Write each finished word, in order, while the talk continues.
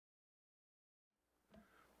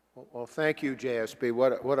Well, thank you, JSB.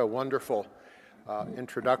 What a wonderful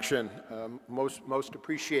introduction. Most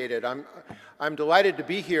appreciated. I'm delighted to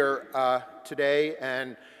be here today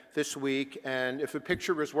and this week. And if a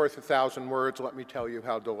picture is worth 1,000 words, let me tell you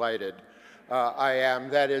how delighted I am.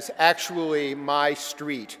 That is actually my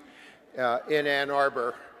street in Ann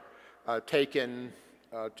Arbor, taken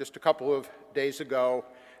just a couple of days ago,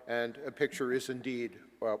 and a picture is indeed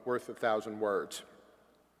worth 1,000 words.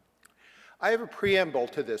 I have a preamble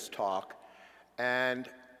to this talk, and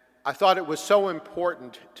I thought it was so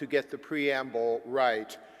important to get the preamble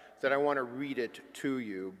right that I want to read it to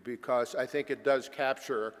you, because I think it does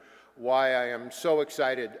capture why I am so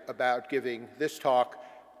excited about giving this talk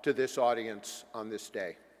to this audience on this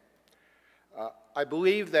day. I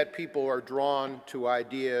believe that people are drawn to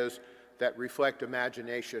ideas that reflect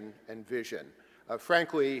imagination and vision.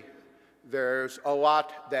 Frankly, there's a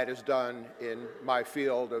lot that is done in my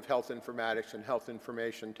field of health informatics and health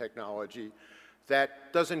information technology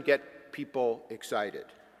that doesn't get people excited.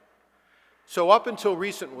 So up until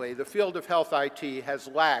recently, the field of health IT has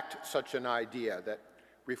lacked such an idea that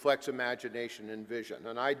reflects imagination and vision,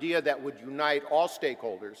 an idea that would unite all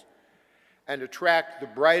stakeholders and attract the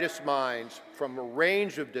brightest minds from a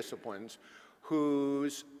range of disciplines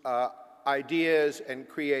whose ideas and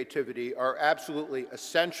creativity are absolutely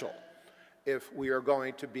essential if we are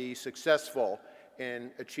going to be successful in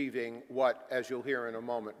achieving what, as you'll hear in a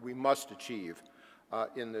moment, we must achieve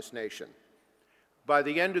in this nation. By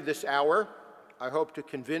the end of this hour, I hope to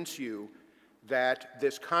convince you that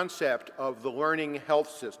this concept of the learning health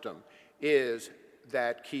system is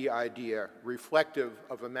that key idea, reflective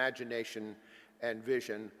of imagination and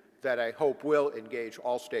vision, that I hope will engage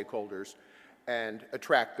all stakeholders and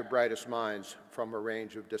attract the brightest minds from a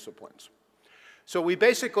range of disciplines. So we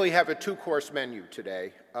basically have a two-course menu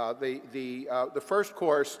today. The first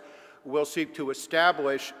course will seek to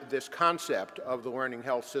establish this concept of the learning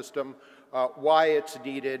health system, why it's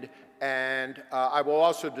needed, and I will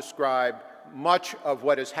also describe much of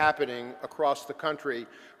what is happening across the country,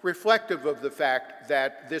 reflective of the fact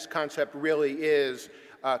that this concept really is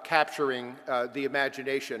capturing the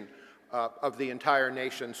imagination of the entire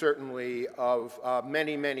nation, certainly of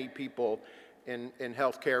many, many people in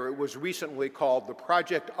healthcare. It was recently called the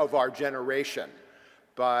project of our generation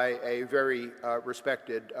by a very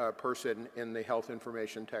respected person in the health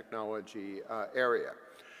information technology area.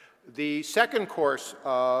 The second course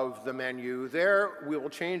of the menu, there we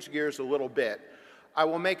will change gears a little bit. I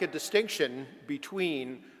will make a distinction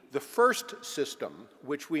between the first system,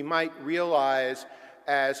 which we might realize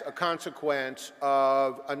as a consequence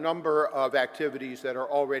of a number of activities that are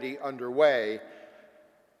already underway,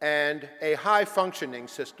 and a high-functioning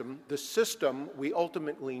system, the system we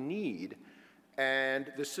ultimately need,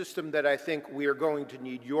 and the system that I think we are going to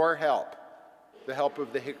need your help, the help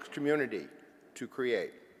of the HICSS community, to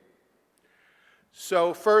create.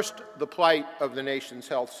 So first, the plight of the nation's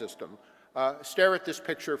health system. Stare at this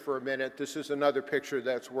picture for a minute. This is another picture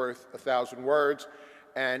that's worth 1,000 words.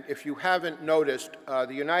 And if you haven't noticed,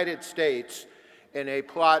 the United States, in a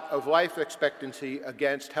plot of life expectancy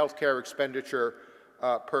against healthcare expenditure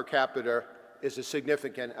per capita, is a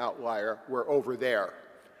significant outlier. We're over there,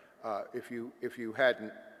 if you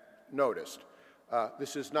hadn't noticed.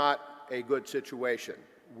 This is not a good situation.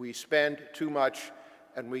 We spend too much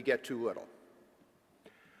and we get too little.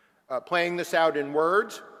 Playing this out in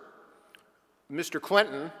words, Mr.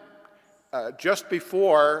 Clinton, just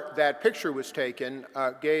before that picture was taken,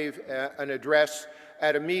 gave an address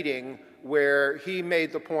at a meeting where he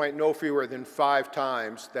made the point no fewer than 5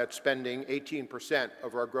 times that spending 18%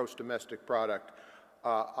 of our gross domestic product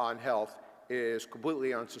on health is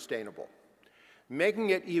completely unsustainable.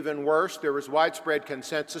 Making it even worse, there is widespread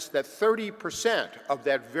consensus that 30% of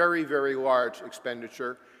that very, very large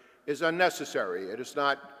expenditure is unnecessary. It is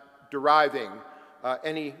not deriving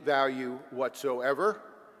any value whatsoever.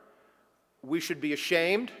 We should be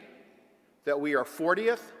ashamed that we are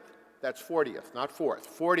 40th, that's 40th, not 4th,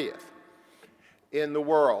 40th in the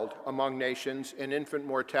world among nations in infant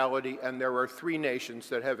mortality, and there are 3 nations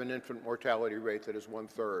that have an infant mortality rate that is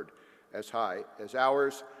 1/3 as high as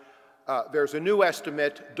ours. There's a new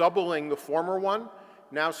estimate doubling the former one,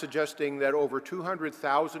 now suggesting that over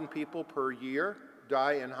 200,000 people per year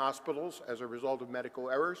die in hospitals as a result of medical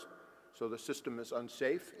errors. So the system is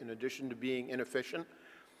unsafe in addition to being inefficient.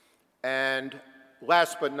 And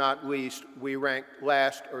last but not least, we rank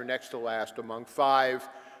last or next to last among 5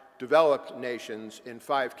 developed nations in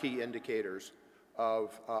 5 key indicators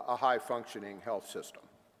of a high-functioning health system.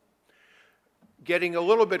 Getting a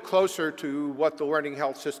little bit closer to what the learning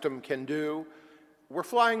health system can do, we're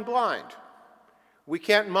flying blind. We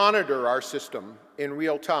can't monitor our system in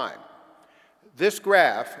real time. This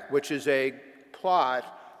graph, which is a plot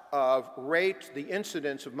of the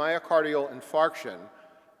incidence of myocardial infarction,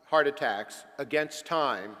 heart attacks, against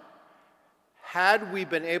time, had we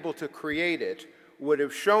been able to create it, would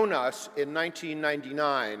have shown us in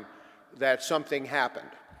 1999 that something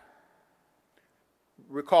happened.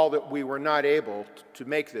 Recall that we were not able to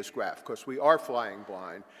make this graph because we are flying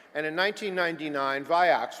blind. And in 1999,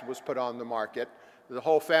 Vioxx was put on the market, the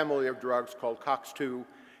whole family of drugs called COX-2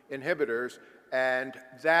 inhibitors, and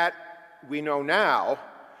that, we know now,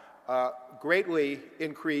 greatly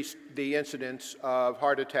increased the incidence of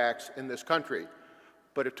heart attacks in this country.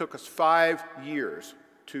 But it took us 5 years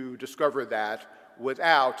to discover that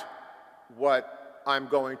without what I'm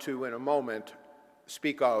going to, in a moment,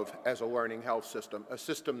 speak of as a learning health system, a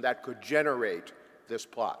system that could generate this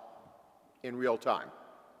plot in real time.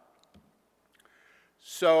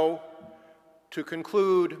 So, to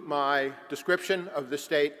conclude my description of the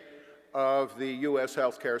state of the U.S.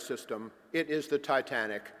 healthcare system, it is the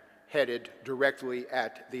Titanic headed directly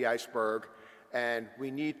at the iceberg, and we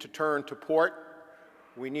need to turn to port.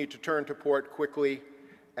 We need to turn to port quickly,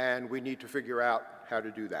 and we need to figure out how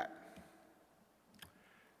to do that.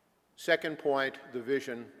 Second point, the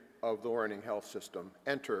vision of the learning health system.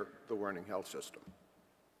 Enter the learning health system.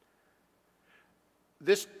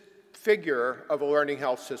 This figure of a learning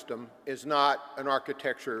health system is not an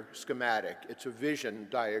architecture schematic. It's a vision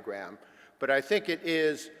diagram. But I think it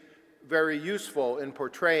is very useful in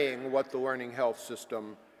portraying what the learning health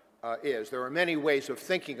system is. There are many ways of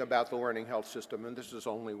thinking about the learning health system, and this is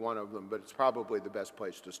only one of them, but it's probably the best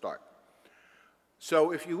place to start.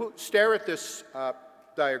 So if you stare at this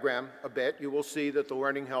diagram a bit, you will see that the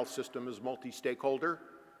learning health system is multi-stakeholder.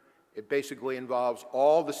 It basically involves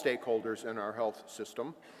all the stakeholders in our health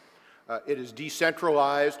system. It is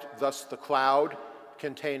decentralized, thus the cloud,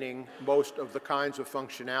 containing most of the kinds of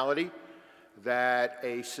functionality that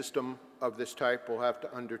a system of this type will have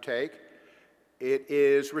to undertake. It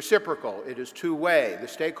is reciprocal. It is two-way. The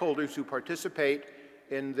stakeholders who participate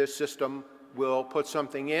in this system will put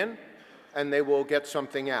something in, and they will get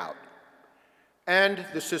something out. And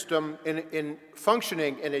the system, in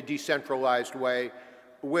functioning in a decentralized way,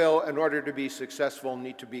 will, in order to be successful,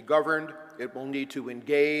 need to be governed. It will need to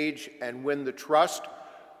engage and win the trust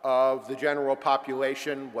of the general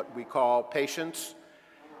population, what we call patients,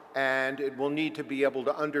 and it will need to be able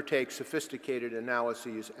to undertake sophisticated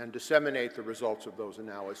analyses and disseminate the results of those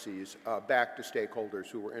analyses back to stakeholders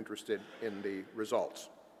who were interested in the results.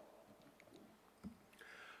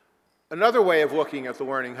 Another way of looking at the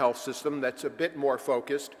learning health system that's a bit more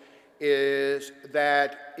focused is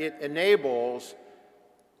that it enables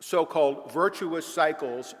so-called virtuous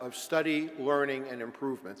cycles of study, learning, and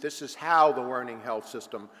improvement. This is how the learning health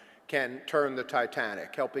system can turn the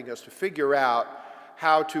Titanic, helping us to figure out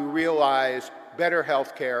how to realize better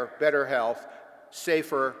health care, better health,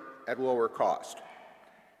 safer, at lower cost.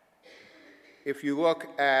 If you look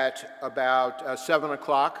at about 7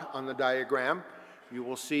 o'clock on the diagram, you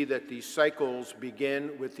will see that these cycles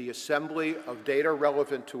begin with the assembly of data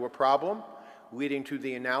relevant to a problem, leading to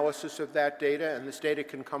the analysis of that data, and this data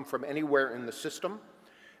can come from anywhere in the system.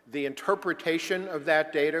 The interpretation of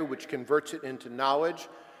that data, which converts it into knowledge,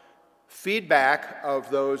 feedback of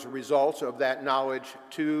those results of that knowledge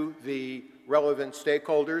to the relevant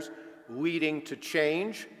stakeholders, leading to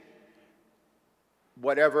change,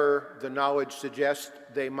 whatever the knowledge suggests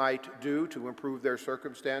they might do to improve their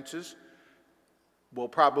circumstances, will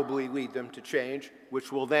probably lead them to change,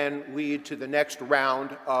 which will then lead to the next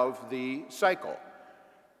round of the cycle.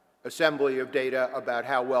 Assembly of data about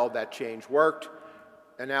how well that change worked,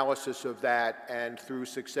 analysis of that, and through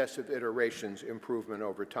successive iterations, improvement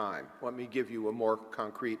over time. Let me give you a more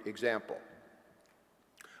concrete example.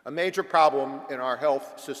 A major problem in our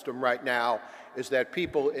health system right now is that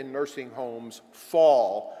people in nursing homes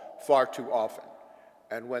fall far too often.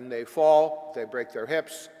 And when they fall, they break their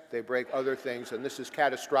hips, they break other things, and this is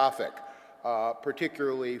catastrophic,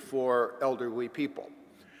 particularly for elderly people.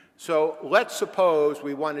 So let's suppose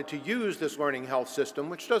we wanted to use this learning health system,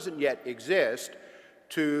 which doesn't yet exist,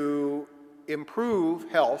 to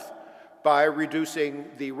improve health by reducing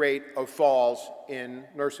the rate of falls in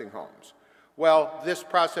nursing homes. Well, this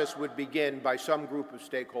process would begin by some group of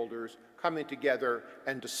stakeholders coming together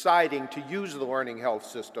and deciding to use the learning health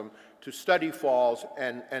system to study falls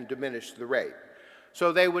and diminish the rate.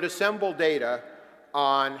 So they would assemble data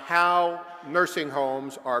on how nursing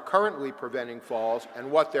homes are currently preventing falls and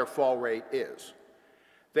what their fall rate is.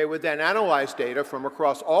 They would then analyze data from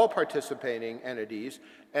across all participating entities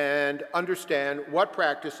and understand what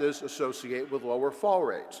practices associate with lower fall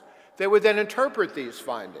rates. They would then interpret these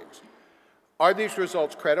findings. Are these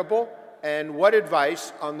results credible? And what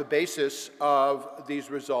advice on the basis of these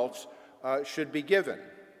results should be given?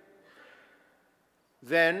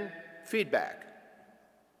 Then, feedback.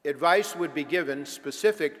 Advice would be given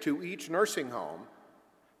specific to each nursing home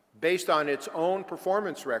based on its own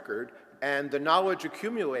performance record and the knowledge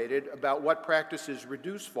accumulated about what practices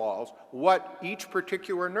reduce falls, what each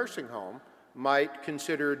particular nursing home might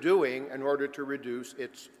consider doing in order to reduce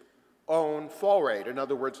its own fall rate. In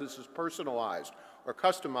other words, this is personalized or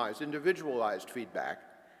customized, individualized feedback.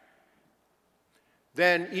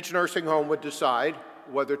 Then each nursing home would decide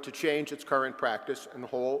whether to change its current practice in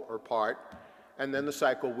whole or part, and then the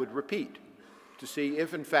cycle would repeat to see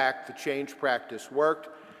if, in fact, the changed practice worked,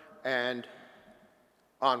 and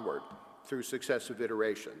onward through successive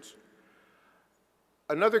iterations.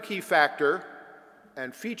 Another key factor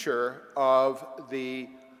and feature of the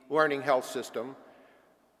learning health system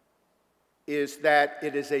is that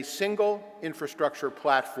it is a single infrastructure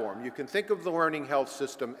platform. You can think of the learning health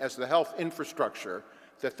system as the health infrastructure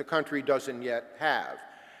that the country doesn't yet have,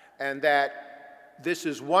 and that this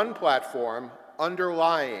is one platform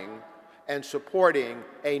underlying and supporting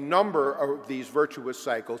a number of these virtuous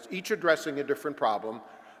cycles, each addressing a different problem,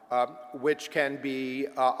 which can be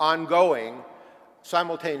ongoing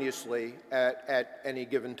simultaneously at any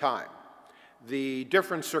given time. The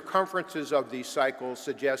different circumferences of these cycles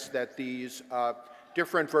suggest that these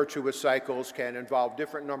different virtuous cycles can involve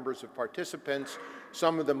different numbers of participants.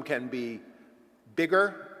 Some of them can be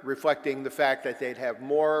bigger, reflecting the fact that they'd have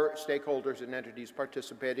more stakeholders and entities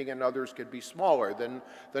participating, and others could be smaller. Then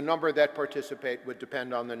the number that participate would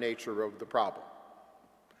depend on the nature of the problem.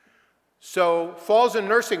 So falls in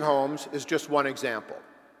nursing homes is just one example.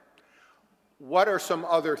 What are some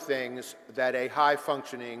other things that a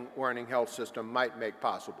high-functioning learning health system might make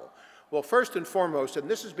possible? Well, first and foremost, and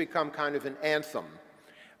this has become kind of an anthem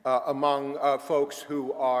among folks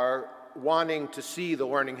who are wanting to see the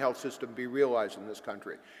learning health system be realized in this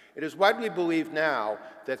country. It is widely believed now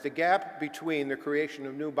that the gap between the creation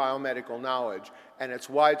of new biomedical knowledge and its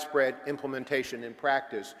widespread implementation in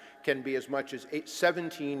practice can be as much as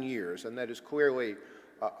 17 years, and that is clearly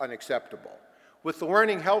unacceptable. With the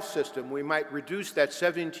learning health system, we might reduce that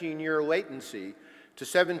 17-year latency to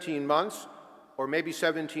 17 months, or maybe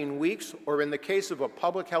 17 weeks, or in the case of a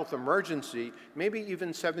public health emergency, maybe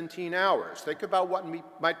even 17 hours. Think about what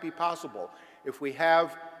might be possible if we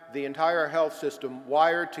have the entire health system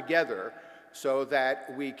wired together so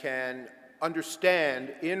that we can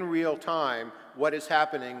understand in real time what is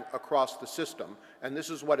happening across the system. And this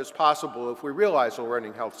is what is possible if we realize a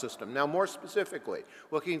learning health system. Now, more specifically,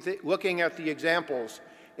 looking at the examples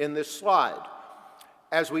in this slide,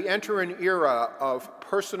 as we enter an era of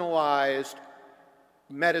personalized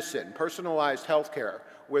medicine, personalized healthcare,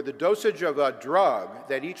 where the dosage of a drug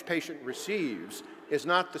that each patient receives is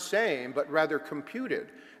not the same, but rather computed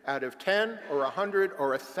out of 10 or 100 or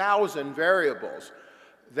 1,000 variables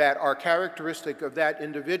that are characteristic of that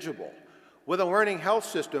individual. With a learning health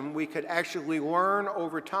system, we could actually learn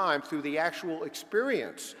over time through the actual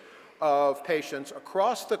experience of patients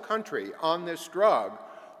across the country on this drug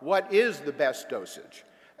what is the best dosage.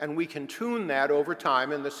 And we can tune that over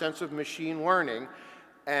time in the sense of machine learning.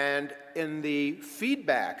 And in the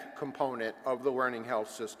feedback component of the learning health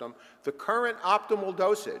system, the current optimal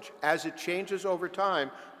dosage, as it changes over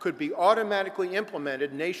time, could be automatically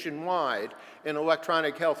implemented nationwide in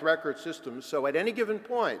electronic health record systems. So at any given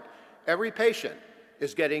point, every patient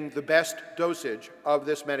is getting the best dosage of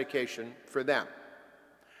this medication for them.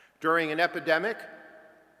 During an epidemic,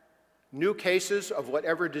 new cases of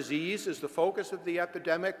whatever disease is the focus of the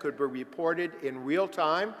epidemic could be reported in real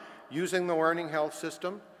time using the learning health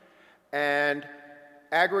system and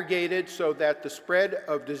aggregated so that the spread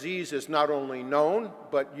of disease is not only known,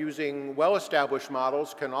 but using well-established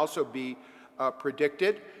models can also be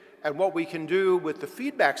predicted. And what we can do with the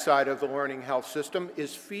feedback side of the learning health system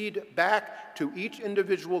is feed back to each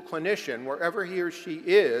individual clinician, wherever he or she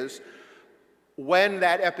is, when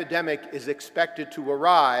that epidemic is expected to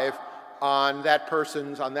arrive on that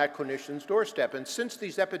clinician's doorstep. And since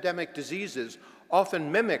these epidemic diseases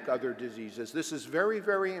often mimic other diseases, this is very,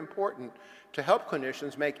 very important to help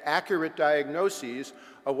clinicians make accurate diagnoses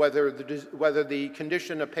of whether the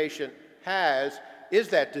condition a patient has is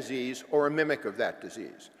that disease or a mimic of that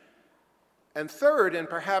disease. And third, and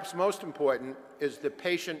perhaps most important, is the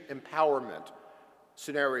patient empowerment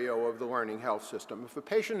scenario of the learning health system. If a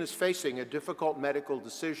patient is facing a difficult medical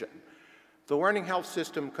decision, the learning health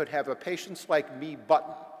system could have a Patients Like Me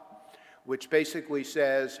button, which basically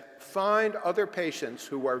says, find other patients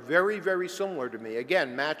who are very, very similar to me,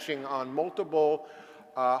 again, matching on multiple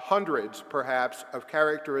hundreds perhaps of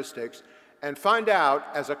characteristics, and find out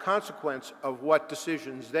as a consequence of what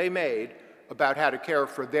decisions they made about how to care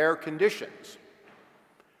for their conditions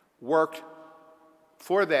worked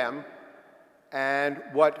for them, and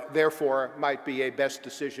what therefore might be a best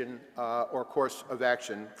decision or course of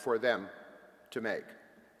action for them to make.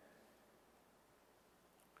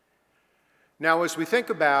 Now, as we think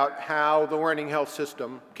about how the learning health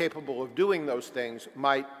system capable of doing those things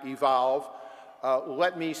might evolve,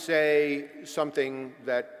 let me say something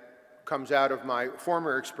that comes out of my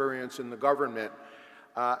former experience in the government,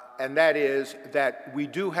 and that is that we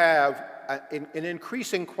do have in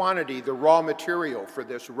increasing quantity the raw material for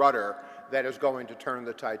this rudder that is going to turn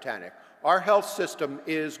the Titanic. Our health system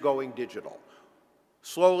is going digital.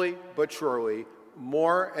 Slowly but surely,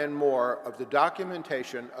 more and more of the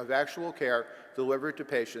documentation of actual care delivered to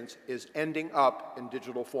patients is ending up in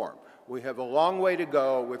digital form. We have a long way to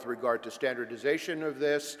go with regard to standardization of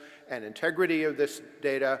this, and integrity of this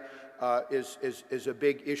data is a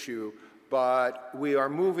big issue, but we are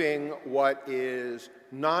moving what is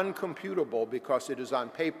non-computable because it is on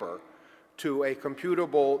paper to a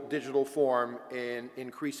computable digital form in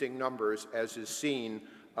increasing numbers, as is seen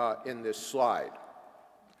in this slide.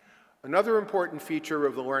 Another important feature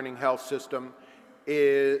of the learning health system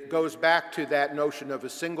goes back to that notion of a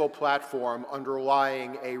single platform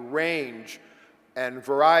underlying a range and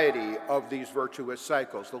variety of these virtuous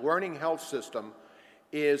cycles. The learning health system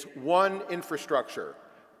is one infrastructure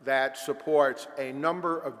that supports a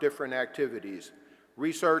number of different activities: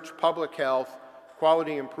 research, public health,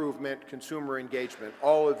 quality improvement, consumer engagement,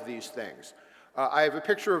 all of these things. I have a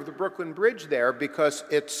picture of the Brooklyn Bridge there because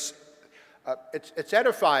it's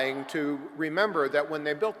edifying to remember that when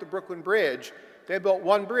they built the Brooklyn Bridge, they built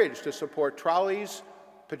one bridge to support trolleys,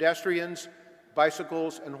 pedestrians,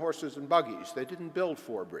 bicycles, and horses and buggies. They didn't build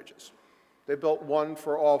 4 bridges. They built one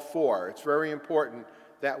for all 4. It's very important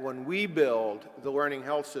that when we build the learning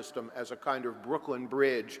health system as a kind of Brooklyn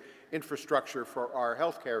Bridge infrastructure for our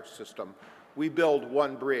healthcare system, we build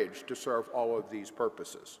one bridge to serve all of these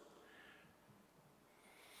purposes.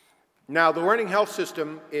 Now, the learning health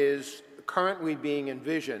system is currently being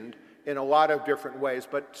envisioned in a lot of different ways,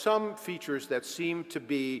 but some features that seem to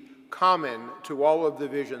be common to all of the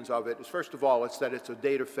visions of it is, first of all, it's that it's a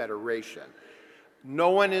data federation. No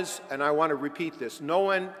one is, and I want to repeat this, no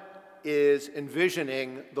one is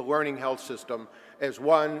envisioning the learning health system as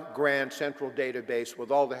one grand central database with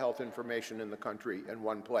all the health information in the country in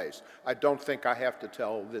one place. I don't think I have to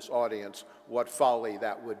tell this audience what folly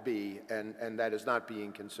that would be, and that is not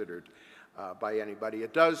being considered by anybody.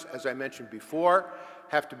 It does, as I mentioned before,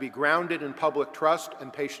 have to be grounded in public trust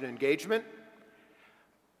and patient engagement.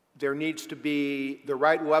 There needs to be the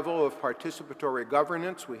right level of participatory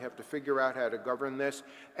governance. We have to figure out how to govern this.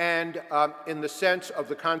 And in the sense of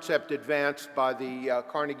the concept advanced by the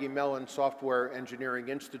Carnegie Mellon Software Engineering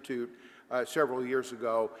Institute several years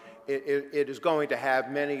ago, it is going to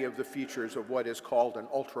have many of the features of what is called an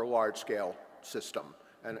ultra-large-scale system,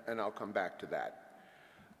 and I'll come back to that.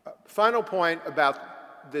 Final point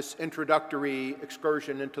about this introductory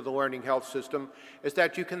excursion into the learning health system is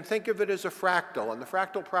that you can think of it as a fractal, and the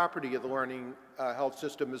fractal property of the learning health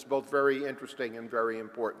system is both very interesting and very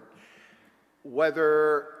important.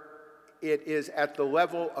 Whether it is at the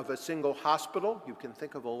level of a single hospital, you can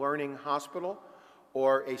think of a learning hospital,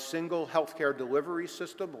 or a single healthcare delivery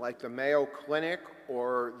system like the Mayo Clinic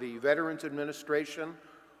or the Veterans Administration,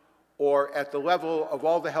 or at the level of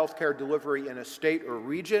all the healthcare delivery in a state or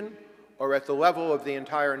region, or at the level of the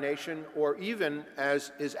entire nation, or even,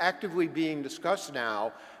 as is actively being discussed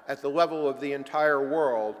now, at the level of the entire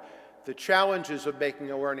world, the challenges of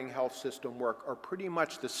making a learning health system work are pretty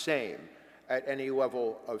much the same at any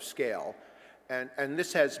level of scale. And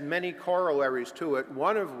this has many corollaries to it,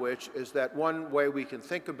 one of which is that one way we can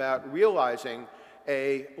think about realizing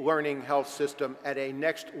a learning health system at a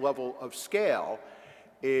next level of scale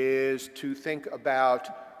is to think about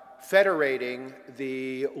federating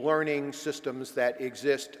the learning systems that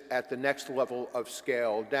exist at the next level of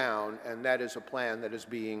scale down, and that is a plan that is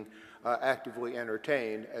being actively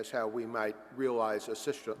entertained as how we might realize a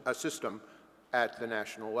system at the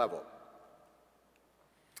national level.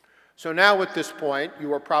 So now at this point,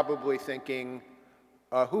 you are probably thinking,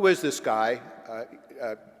 who is this guy?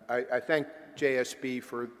 I thank JSB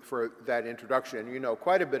for that introduction. You know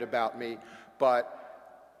quite a bit about me, but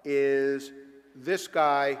is this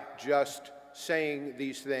guy just saying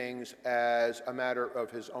these things as a matter of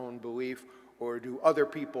his own belief, or do other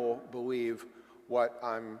people believe what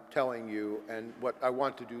I'm telling you? And what I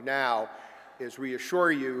want to do now is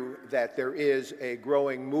reassure you that there is a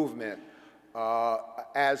growing movement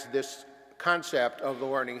as this concept of the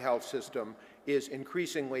learning health system is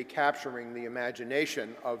increasingly capturing the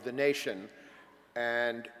imagination of the nation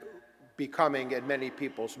and becoming, in many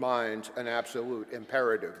people's minds, an absolute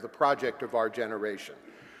imperative, the project of our generation.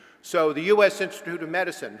 So the U.S. Institute of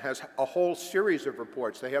Medicine has a whole series of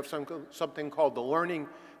reports. They have something called the Learning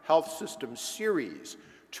Health System Series,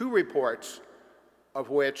 2 reports of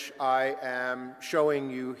which I am showing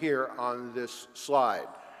you here on this slide.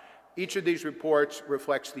 Each of these reports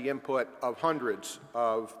reflects the input of hundreds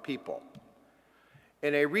of people.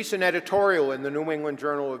 In a recent editorial in the New England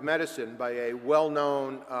Journal of Medicine by a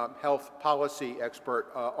well-known health policy expert,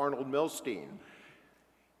 Arnold Milstein,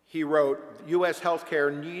 he wrote, U.S.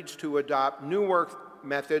 healthcare needs to adopt new work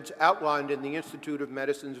methods outlined in the Institute of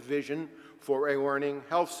Medicine's vision for a learning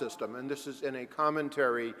health system. And this is in a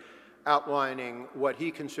commentary outlining what he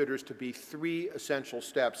considers to be 3 essential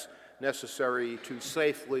steps necessary to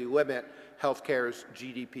safely limit healthcare's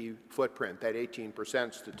GDP footprint, that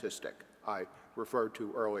 18% statistic I referred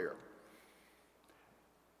to earlier.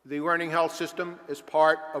 The learning health system is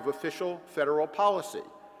part of official federal policy.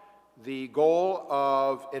 The goal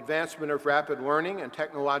of advancement of rapid learning and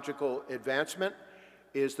technological advancement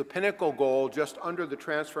is the pinnacle goal just under the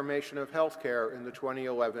transformation of healthcare in the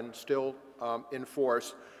 2011 still in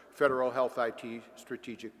force Federal Health IT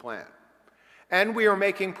Strategic Plan. And we are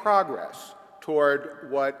making progress toward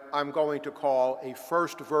what I'm going to call a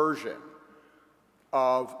first version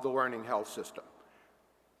of the learning health system.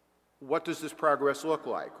 What does this progress look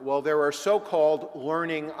like? Well, there are so-called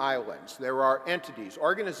learning islands. There are entities,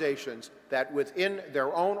 organizations that within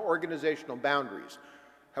their own organizational boundaries,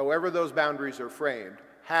 however those boundaries are framed,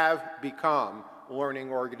 have become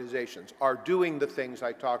learning organizations, are doing the things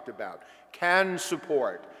I talked about, can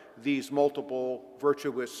support these multiple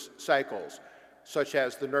virtuous cycles, such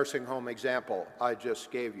as the nursing home example I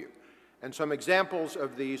just gave you. And some examples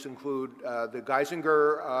of these include the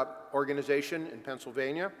Geisinger organization in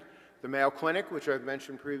Pennsylvania, the Mayo Clinic, which I've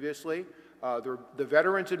mentioned previously, the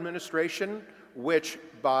Veterans Administration, which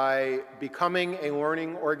by becoming a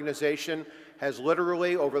learning organization has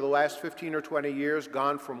literally over the last 15 or 20 years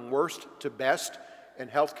gone from worst to best in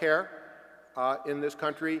healthcare in this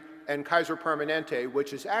country, and Kaiser Permanente,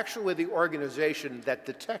 which is actually the organization that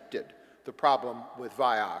detected the problem with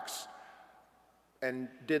Vioxx and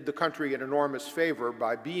did the country an enormous favor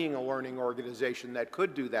by being a learning organization that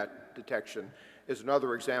could do that detection, is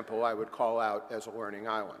another example I would call out as a learning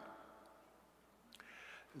island.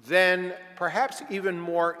 Then, perhaps even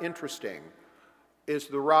more interesting is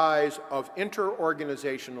the rise of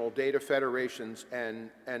inter-organizational data federations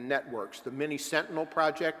and networks. The Mini Sentinel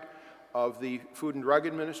project of the Food and Drug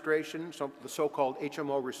Administration, the so-called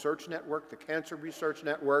HMO Research Network, the Cancer Research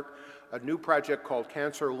Network, a new project called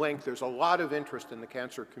Cancer Link. There's a lot of interest in the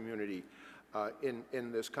cancer community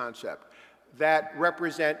in this concept that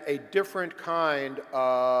represent a different kind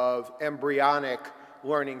of embryonic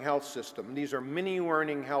learning health system. These are mini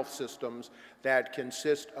learning health systems that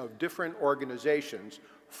consist of different organizations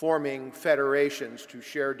forming federations to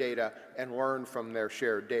share data and learn from their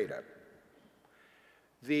shared data.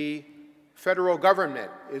 The federal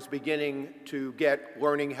government is beginning to get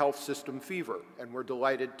learning health system fever, and we're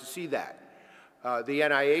delighted to see that. The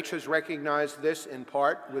NIH has recognized this in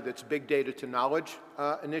part with its Big Data to Knowledge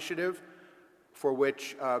initiative, for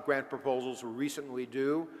which grant proposals were recently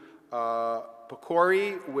due.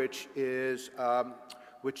 PCORI, which is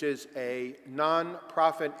a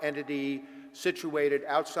non-profit entity situated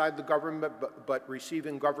outside the government but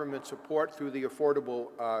receiving government support through the Affordable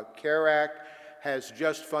Care Act, has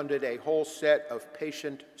just funded a whole set of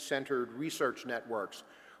patient-centered research networks,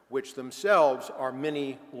 which themselves are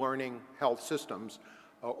mini learning health systems,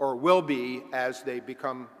 or will be as they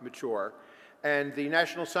become mature. And the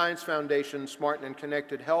National Science Foundation Smart and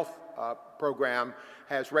Connected Health program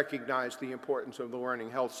has recognized the importance of the learning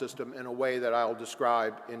health system in a way that I'll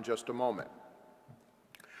describe in just a moment.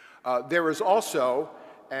 There is also,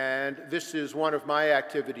 and this is one of my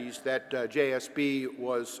activities that JSB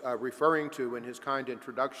was referring to in his kind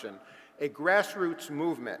introduction, a grassroots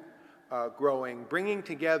movement growing, bringing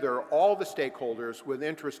together all the stakeholders with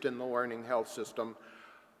interest in the learning health system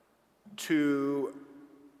to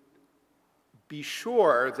be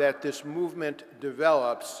sure that this movement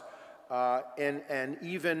develops in an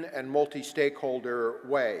even and multi-stakeholder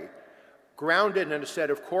way, grounded in a set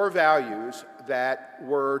of core values that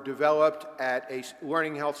were developed at a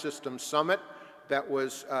Learning Health Systems Summit that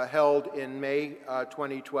was held in May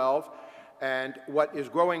 2012. And what is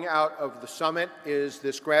growing out of the summit is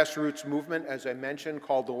this grassroots movement, as I mentioned,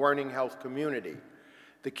 called the Learning Health Community.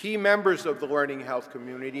 The key members of the Learning Health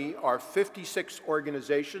Community are 56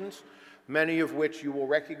 organizations, many of which you will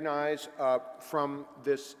recognize from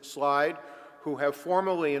this slide, who have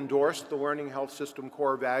formally endorsed the Learning Health System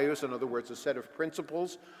core values, in other words, a set of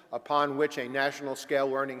principles upon which a national scale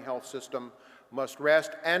learning health system must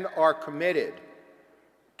rest, and are committed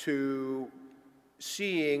to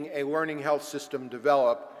seeing a learning health system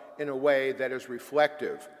develop in a way that is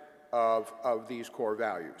reflective of these core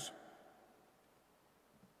values.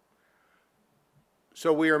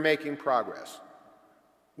 So we are making progress.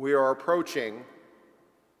 We are approaching,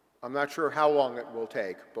 I'm not sure how long it will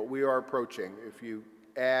take, but we are approaching, if you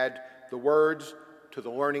add the words to the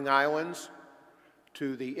learning islands,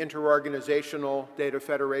 to the interorganizational data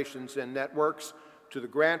federations and networks, to the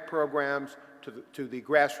grant programs, to the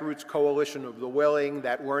grassroots coalition of the willing,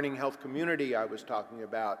 that learning health community I was talking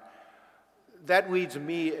about, that leads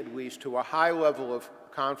me at least to a high level of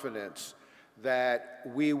confidence that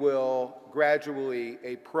we will gradually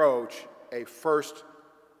approach a first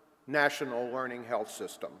national learning health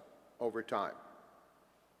system over time.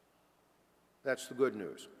 That's the good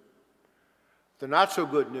news. The not so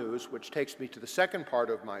good news, which takes me to the second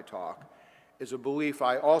part of my talk, is a belief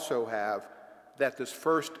I also have that this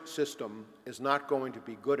first system is not going to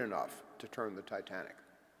be good enough to turn the Titanic,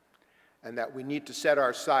 and that we need to set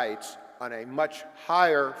our sights on a much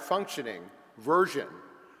higher functioning version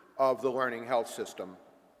of the learning health system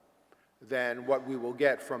than what we will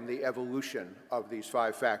get from the evolution of these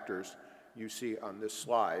 5 factors you see on this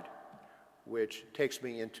slide, which takes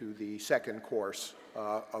me into the second course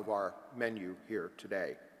of our menu here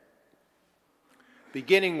today.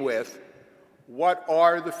 Beginning with, what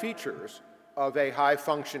are the features of a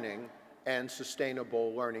high-functioning and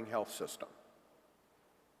sustainable learning health system?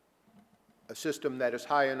 A system that is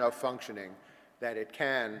high enough functioning that it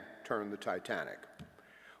can turn the Titanic.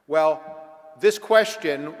 Well, this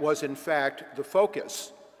question was in fact the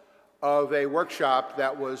focus of a workshop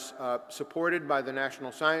that was supported by the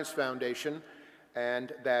National Science Foundation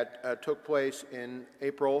and that took place in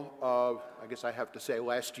April of, I guess I have to say,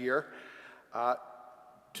 last year,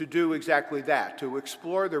 to do exactly that, to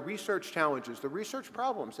explore the research challenges, the research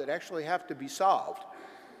problems that actually have to be solved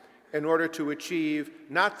in order to achieve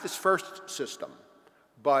not this first system,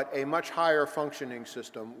 but a much higher functioning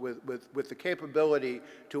system with the capability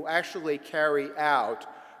to actually carry out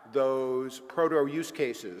those proto-use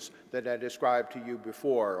cases that I described to you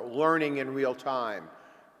before, learning in real time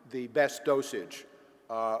the best dosage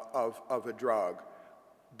of a drug,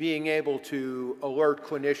 being able to alert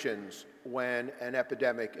clinicians when an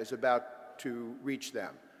epidemic is about to reach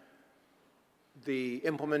them, the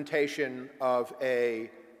implementation of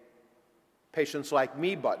a Patients Like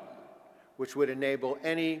Me button, which would enable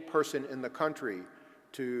any person in the country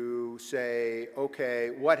to say,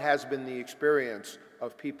 okay, what has been the experience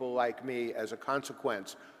of people like me as a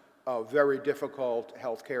consequence of very difficult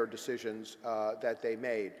healthcare decisions that they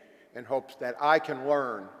made, in hopes that I can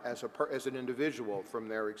learn as an individual from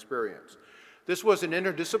their experience. This was an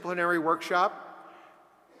interdisciplinary workshop.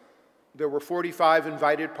 There were 45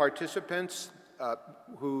 invited participants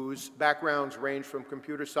whose backgrounds range from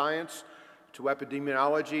computer science to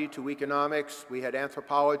epidemiology to economics. We had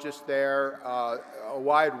anthropologists there. A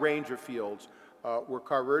wide range of fields were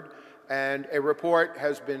covered. And a report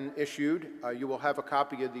has been issued. You will have a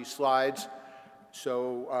copy of these slides,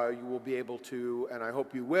 so you will be able to, and I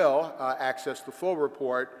hope you will, access the full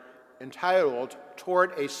report entitled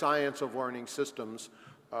Toward a Science of Learning Systems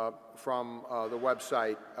from the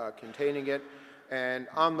website containing it. And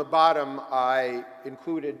on the bottom, I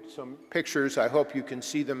included some pictures. I hope you can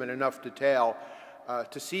see them in enough detail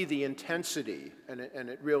to see the intensity, and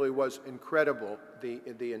it really was incredible,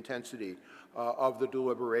 the intensity of the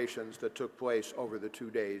deliberations that took place over the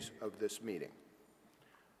 2 days of this meeting.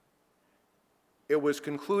 It was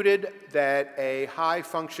concluded that a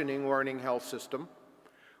high-functioning learning health system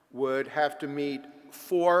would have to meet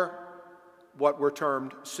 4 what were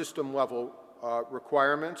termed system-level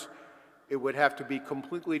requirements. It would have to be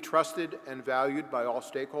completely trusted and valued by all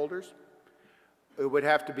stakeholders. It would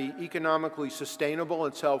have to be economically sustainable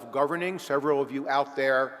and self-governing. Several of you out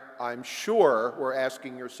there, I'm sure, were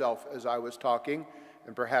asking yourself as I was talking,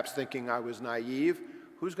 and perhaps thinking I was naive,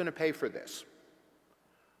 who's going to pay for this?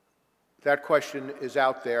 That question is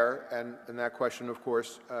out there, and that question, of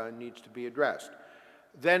course, needs to be addressed.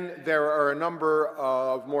 Then there are a number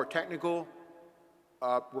of more technical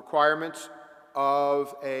requirements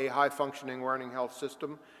of a high-functioning learning health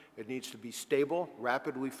system. It needs to be stable,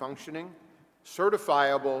 rapidly functioning,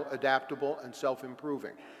 certifiable, adaptable, and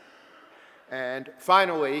self-improving. And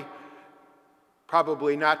finally,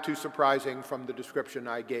 probably not too surprising from the description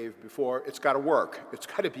I gave before, it's got to work. It's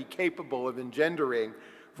got to be capable of engendering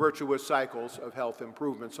virtuous cycles of health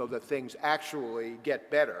improvement so that things actually get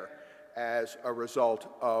better as a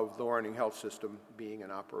result of the learning health system being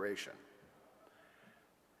in operation.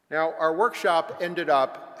 Now, our workshop ended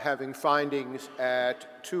up having findings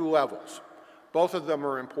at two levels. Both of them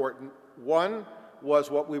are important. One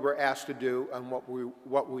was what we were asked to do and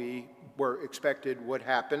what we were expected would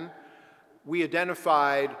happen. We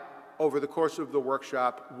identified over the course of the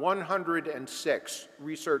workshop 106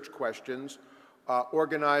 research questions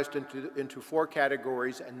organized into 4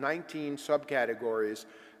 categories and 19 subcategories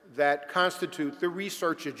that constitute the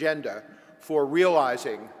research agenda for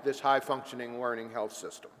realizing this high-functioning learning health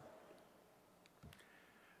system.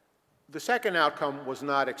 The second outcome was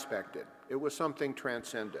not expected. It was something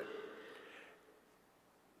transcendent.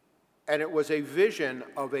 And it was a vision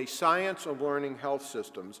of a science of learning health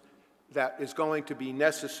systems that is going to be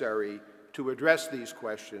necessary to address these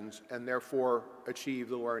questions and therefore achieve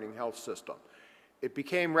the learning health system. It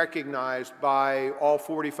became recognized by all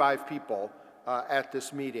 45 people at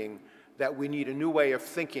this meeting that we need a new way of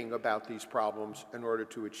thinking about these problems in order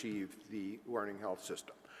to achieve the learning health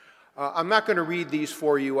system. I'm not going to read these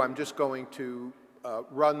for you. I'm just going to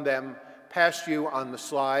run them past you on the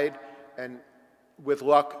slide and, with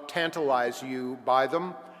luck, tantalize you by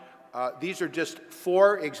them. These are just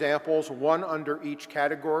 4 examples, one under each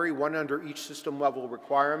category, one under each system-level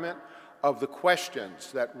requirement, of the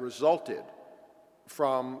questions that resulted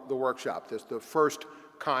from the workshop. This is the first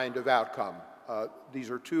kind of outcome. These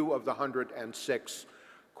are 2 of the 106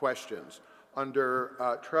 questions.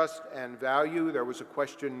 Under trust and value, there was a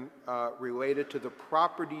question related to the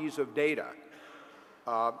properties of data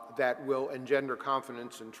that will engender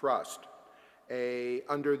confidence and trust.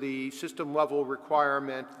 Under the system-level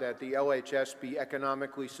requirement that the LHS be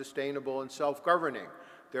economically sustainable and self-governing,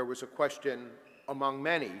 there was a question among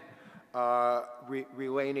many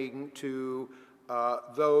relating to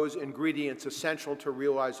those ingredients essential to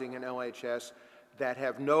realizing an LHS that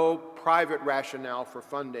have no private rationale for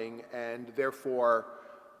funding and therefore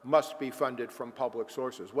must be funded from public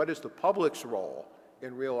sources. What is the public's role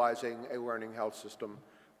in realizing a learning health system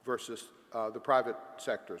versus the private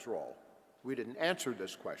sector's role? We didn't answer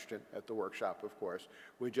this question at the workshop, of course.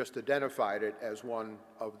 We just identified it as one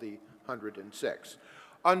of the 106.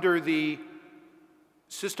 Under the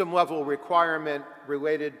system-level requirement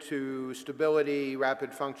related to stability,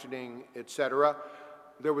 rapid functioning, etc.,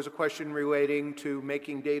 there was a question relating to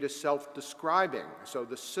making data self-describing. So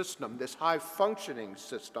the system, this high-functioning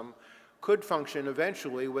system, could function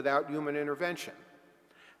eventually without human intervention.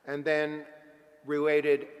 And then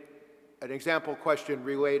an example question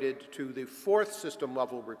related to the 4th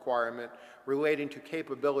system-level requirement relating to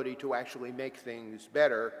capability to actually make things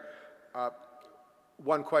better.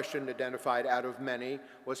 One question identified out of many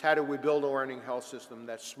was, how do we build a learning health system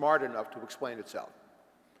that's smart enough to explain itself?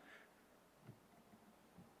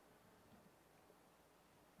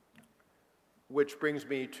 Which brings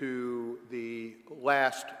me to the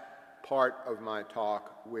last part of my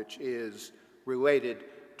talk, which is related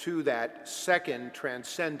to that second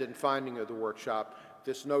transcendent finding of the workshop,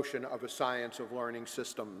 this notion of a science of learning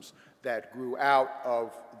systems that grew out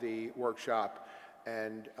of the workshop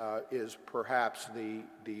and is perhaps the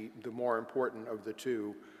more important of the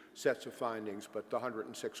 2 sets of findings, but the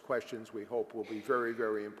 106 questions we hope will be very,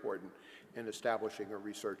 very important in establishing a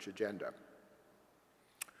research agenda.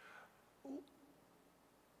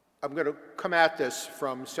 I'm going to come at this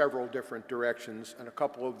from several different directions, and a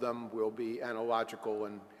couple of them will be analogical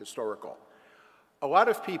and historical. A lot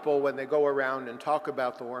of people, when they go around and talk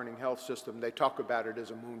about the learning health system, they talk about it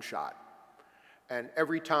as a moonshot. And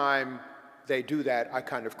every time they do that, I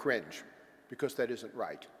kind of cringe, because that isn't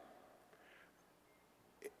right.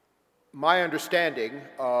 My understanding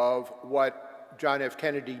of what John F.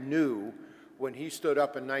 Kennedy knew when he stood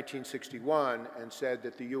up in 1961 and said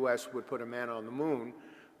that the U.S. would put a man on the moon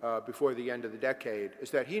before the end of the decade is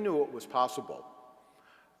that he knew it was possible.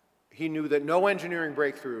 He knew that no engineering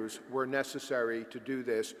breakthroughs were necessary to do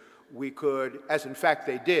this. We could, as in fact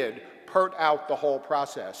they did, pert out the whole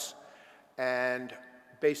process and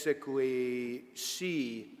basically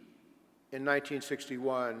see in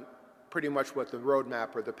 1961 pretty much what the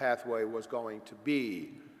roadmap or the pathway was going to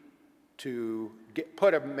be to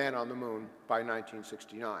put a man on the moon by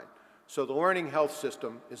 1969. So the learning health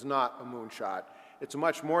system is not a moonshot. It's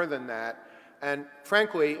much more than that. And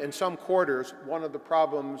frankly, in some quarters, one of the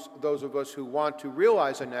problems those of us who want to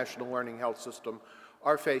realize a national learning health system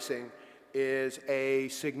are facing is a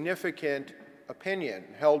significant opinion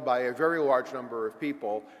held by a very large number of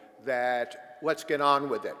people that let's get on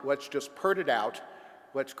with it. Let's just pert it out.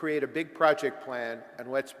 Let's create a big project plan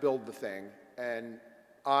and let's build the thing. And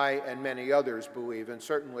I and many others believe, and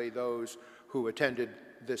certainly those who attended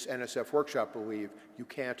this NSF workshop believe, you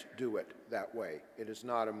can't do it that way. It is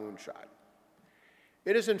not a moonshot.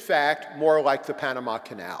 It is, in fact, more like the Panama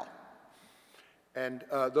Canal. And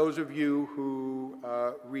those of you who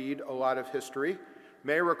read a lot of history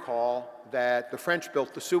may recall that the French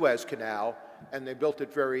built the Suez Canal, and they built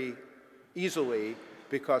it very easily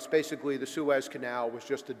because basically the Suez Canal was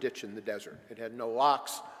just a ditch in the desert. It had no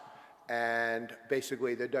locks, and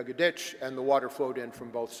basically they dug a ditch and the water flowed in from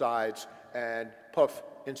both sides, and poof,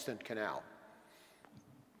 instant canal.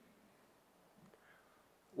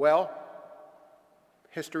 Well,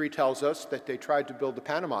 history tells us that they tried to build the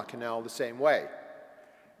Panama Canal the same way,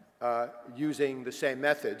 using the same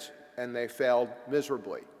methods, and they failed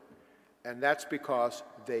miserably. And that's because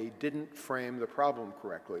they didn't frame the problem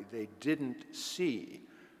correctly. They didn't see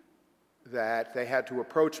that they had to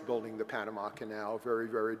approach building the Panama Canal very,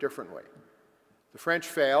 very differently. The French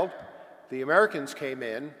failed. The Americans came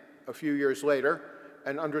in a few years later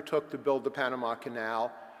and undertook to build the Panama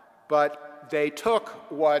Canal, but they took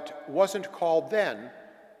what wasn't called then,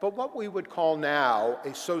 but what we would call now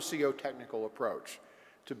a socio-technical approach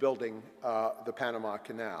to building the Panama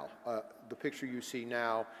Canal. The picture you see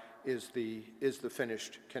now is the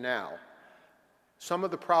finished canal. Some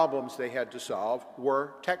of the problems they had to solve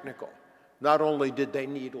were technical. Not only did they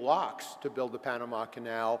need locks to build the Panama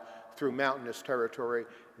Canal through mountainous territory,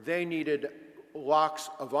 they needed locks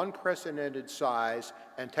of unprecedented size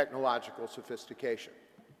and technological sophistication.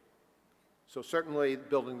 So certainly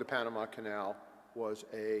building the Panama Canal was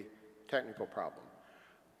a technical problem.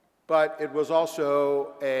 But it was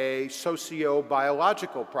also a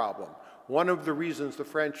socio-biological problem. One of the reasons the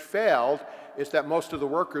French failed is that most of the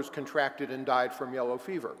workers contracted and died from yellow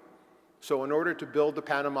fever. So in order to build the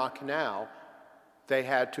Panama Canal, they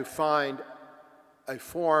had to find a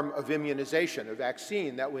form of immunization, a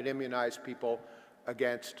vaccine that would immunize people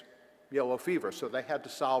against yellow fever. So they had to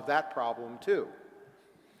solve that problem too.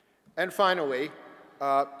 And finally,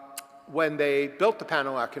 when they built the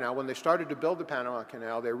Panama Canal, when they started to build the Panama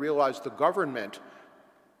Canal, they realized the government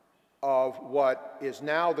of what is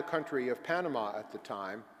now the country of Panama at the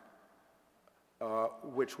time,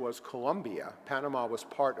 which was Colombia, Panama was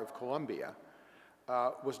part of Colombia,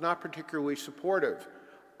 was not particularly supportive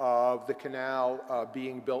of the canal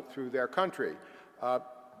being built through their country.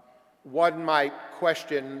 One might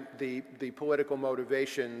question the political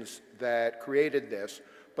motivations that created this,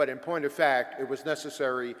 but in point of fact, it was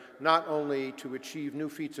necessary not only to achieve new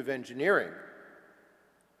feats of engineering,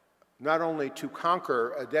 not only to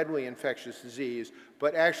conquer a deadly infectious disease,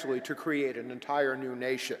 but actually to create an entire new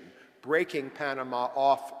nation, breaking Panama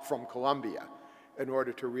off from Colombia in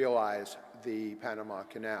order to realize the Panama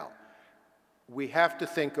Canal. We have to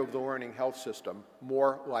think of the learning health system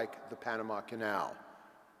more like the Panama Canal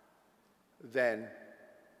than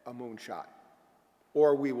a moonshot,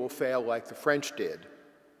 or we will fail like the French did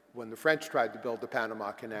when the French tried to build the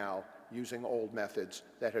Panama Canal using old methods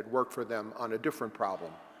that had worked for them on a different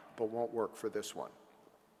problem, but won't work for this one.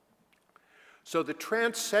 So the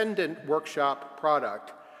transcendent workshop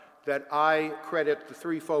product that I credit the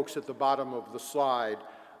three folks at the bottom of the slide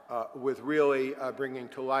with really bringing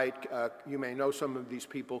to light, you may know some of these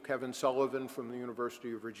people, Kevin Sullivan from the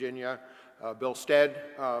University of Virginia, Bill Stead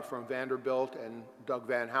from Vanderbilt, and Doug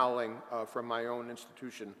Van Houweling from my own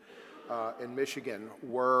institution in Michigan,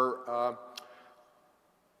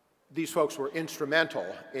 these folks were instrumental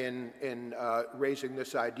in raising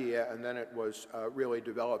this idea, and then it was really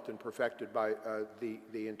developed and perfected by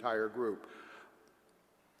the entire group.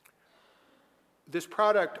 This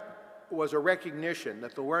product was a recognition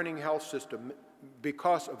that the learning health system,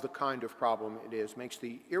 because of the kind of problem it is, makes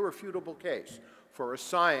the irrefutable case for a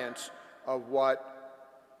science of what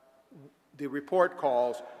the report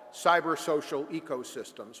calls cyber-social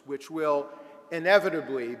ecosystems, which will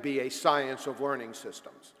inevitably be a science of learning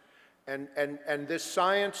systems. And this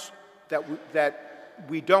science that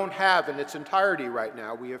we don't have in its entirety right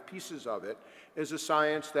now, we have pieces of it, is a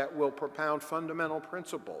science that will propound fundamental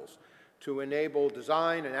principles to enable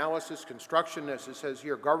design, analysis, construction, as it says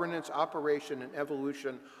here, governance, operation, and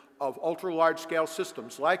evolution of ultra-large-scale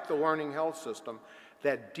systems like the learning health system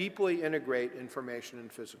that deeply integrate information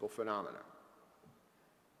and physical phenomena.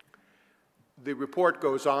 The report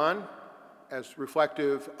goes on, as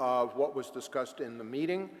reflective of what was discussed in the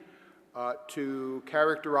meeting, to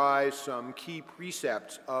characterize some key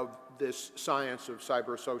precepts of this science of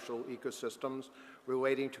cyber-social ecosystems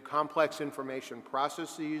relating to complex information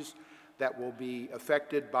processes that will be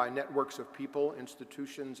affected by networks of people,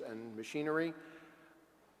 institutions, and machinery,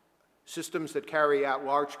 systems that carry out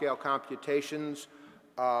large-scale computations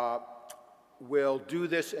will do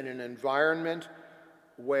this in an environment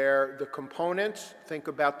where the components, think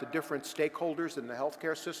about the different stakeholders in the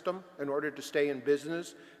healthcare system in order to stay in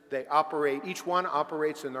business. They operate, each one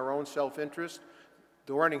operates in their own self-interest.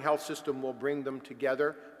 The learning health system will bring them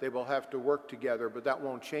together. They will have to work together, but that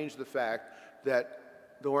won't change the fact that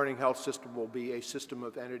the learning health system will be a system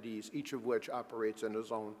of entities, each of which operates in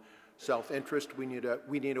its own self-interest. We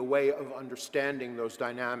need a way of understanding those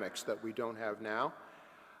dynamics that we don't have now.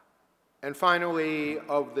 And finally,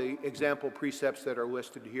 of the example precepts that are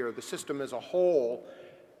listed here, the system as a whole,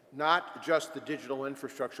 not just the digital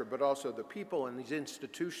infrastructure, but also the people in these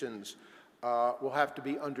institutions will have to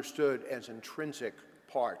be understood as intrinsic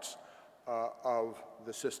parts of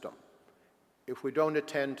the system. If we don't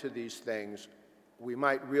attend to these things, we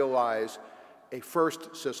might realize a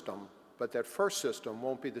first system, but that first system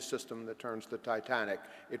won't be the system that turns the Titanic.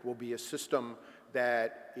 It will be a system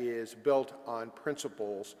that is built on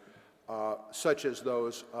principles such as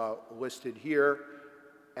those listed here,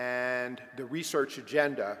 and the research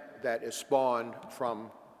agenda that is spawned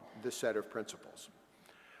from this set of principles.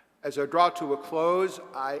 As I draw to a close,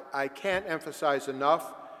 I can't emphasize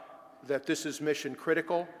enough that this is mission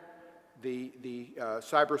critical. The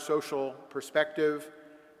cyber-social perspective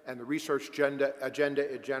and the research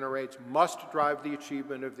agenda it generates must drive the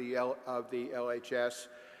achievement of the LHS.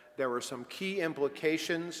 There are some key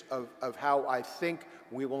implications of how I think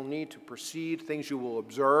we will need to proceed, things you will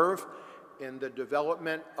observe in the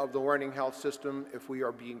development of the learning health system if we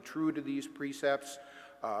are being true to these precepts.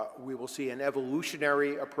 We will see an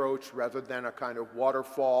evolutionary approach rather than a kind of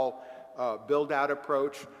waterfall build-out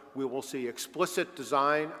approach. We will see explicit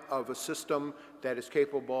design of a system that is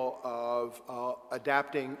capable of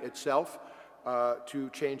adapting itself to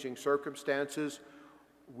changing circumstances.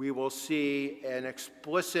 We will see an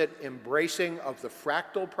explicit embracing of the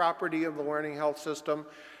fractal property of the learning health system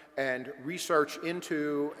and research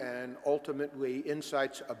into and ultimately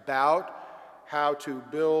insights about how to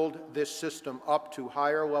build this system up to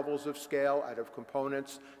higher levels of scale out of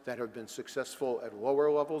components that have been successful at lower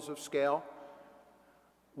levels of scale.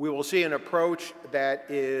 We will see an approach that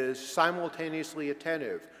is simultaneously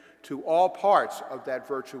attentive to all parts of that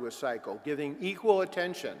virtuous cycle, giving equal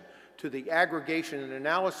attention to the aggregation and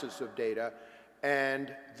analysis of data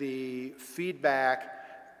and the feedback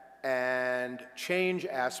and change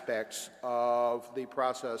aspects of the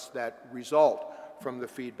process that result from the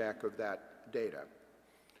feedback of that data.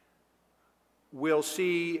 We'll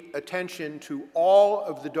see attention to all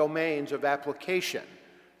of the domains of application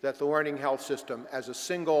that the learning health system as a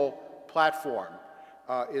single platform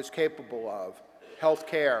is capable of: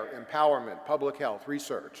 healthcare, empowerment, public health,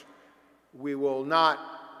 research. We will not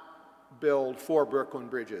build 4 Brooklyn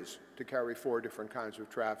bridges to carry 4 different kinds of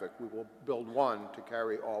traffic. We will build one to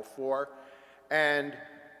carry all 4. And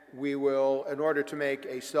we will, in order to make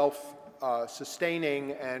a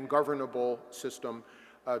self-sustaining and governable system,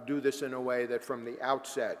 do this in a way that from the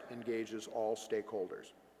outset engages all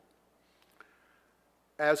stakeholders.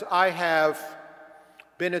 As I have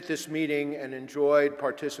been at this meeting and enjoyed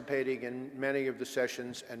participating in many of the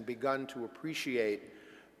sessions and begun to appreciate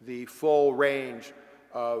the full range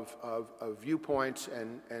of viewpoints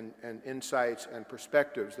and insights and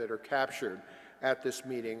perspectives that are captured at this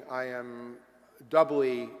meeting, I am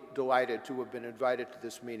doubly delighted to have been invited to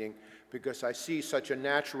this meeting because I see such a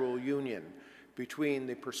natural union between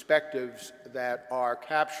the perspectives that are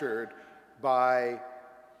captured by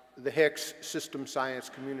the HICSS system science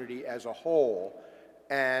community as a whole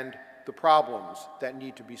and the problems that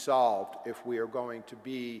need to be solved if we are going to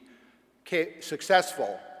be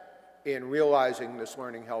successful in realizing this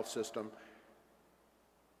learning health system,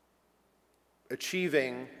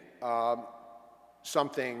 achieving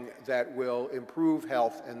something that will improve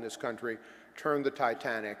health in this country, turn the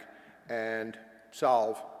Titanic, and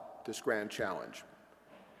solve this grand challenge.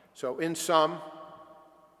 So in sum,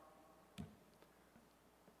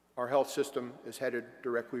 our health system is headed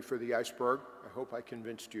directly for the iceberg. I hope I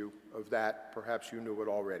convinced you of that. Perhaps you knew it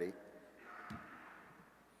already.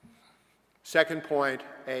 Second point,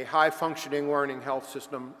 a high-functioning learning health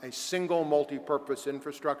system, a single multi-purpose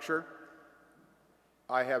infrastructure,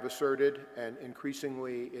 I have asserted, and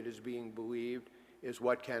increasingly it is being believed, is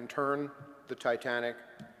what can turn the Titanic.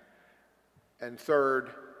 And third,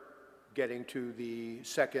 getting to the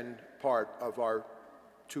second part of our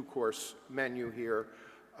 2-course menu here,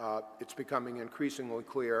 it's becoming increasingly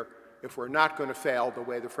clear if we're not going to fail the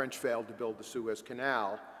way the French failed to build the Suez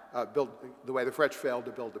Canal, the way the French failed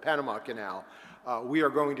to build the Panama Canal, we are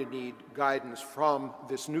going to need guidance from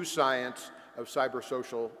this new science of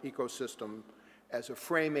cyber-social ecosystem as a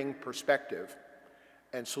framing perspective.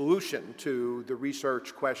 and solution to the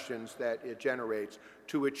research questions that it generates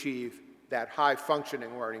to achieve that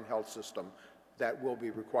high-functioning learning health system that will be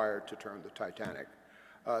required to turn the Titanic.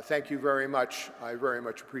 Thank you very much. I very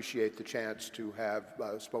much appreciate the chance to have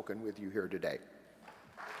spoken with you here today.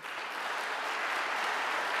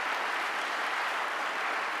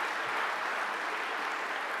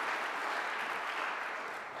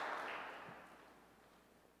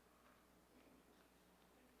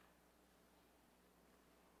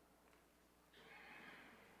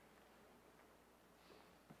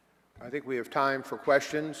 I think we have time for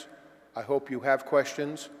questions. I hope you have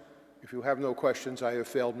questions. If you have no questions, I have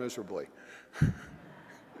failed miserably.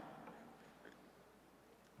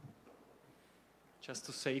 Just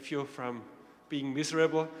to save you from being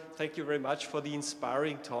miserable, thank you very much for the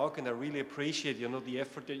inspiring talk, and I really appreciate, the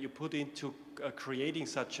effort that you put into creating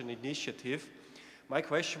such an initiative. My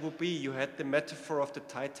question would be, you had the metaphor of the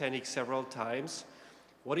Titanic several times.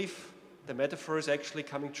 What if the metaphor is actually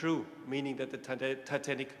coming true, meaning that the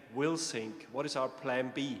Titanic will sink? What is our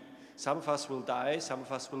plan B? Some of us will die, some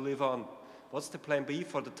of us will live on. What's the plan B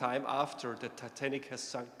for the time after the Titanic has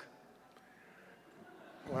sunk?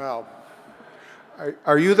 Well,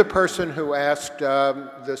 are you the person who asked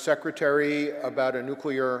the secretary about a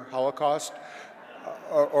nuclear holocaust,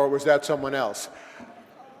 or was that someone else?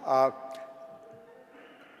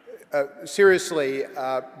 Seriously,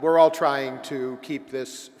 we're all trying to keep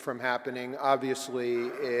this from happening. Obviously,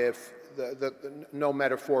 if no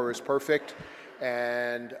metaphor is perfect,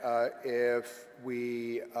 and if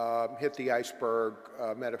we hit the iceberg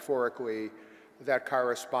metaphorically, that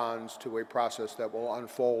corresponds to a process that will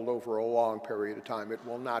unfold over a long period of time. It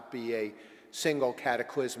will not be a single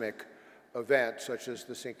cataclysmic event, such as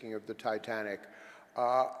the sinking of the Titanic.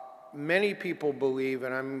 Many people believe,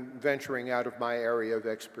 and I'm venturing out of my area of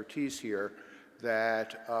expertise here,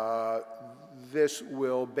 that this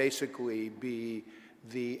will basically be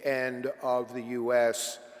the end of the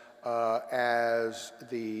U.S. As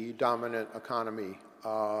the dominant economy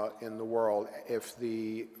in the world. If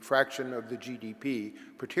the fraction of the GDP,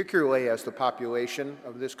 particularly as the population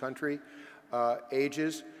of this country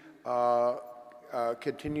ages,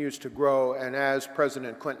 continues to grow, and as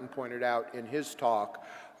President Clinton pointed out in his talk,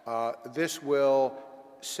 this will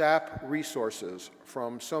sap resources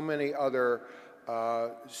from so many other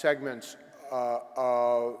segments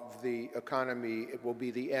of the economy. It will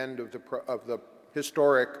be the end of the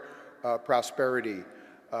historic prosperity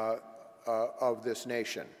of this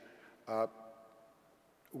nation.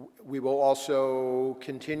 We will also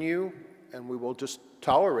continue, and we will just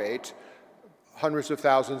tolerate hundreds of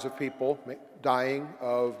thousands of people dying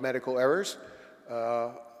of medical errors,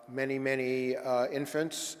 many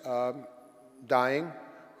infants dying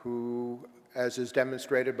who, as is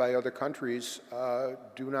demonstrated by other countries,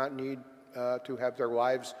 do not need to have their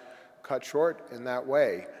lives cut short in that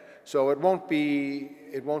way. So it won't be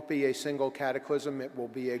a single cataclysm. It will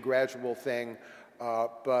be a gradual thing,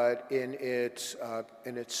 but in its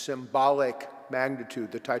symbolic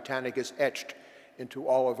magnitude, the Titanic is etched into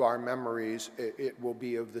all of our memories. It will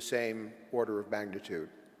be of the same order of magnitude.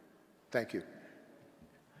 Thank you.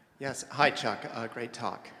 Yes. Hi, Chuck. Great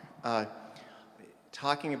talk.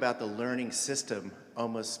 Talking about the learning system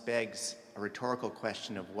almost begs a rhetorical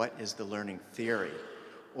question of what is the learning theory,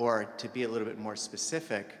 or to be a little bit more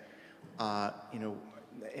specific.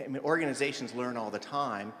 Organizations learn all the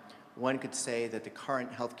time. One could say that the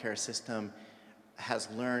current healthcare system has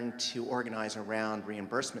learned to organize around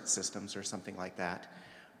reimbursement systems or something like that.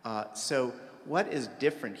 So what is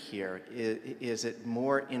different here? Is it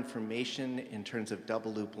more information in terms of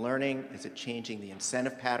double loop learning? Is it changing the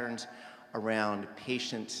incentive patterns around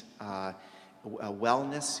patient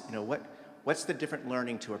wellness? What's the different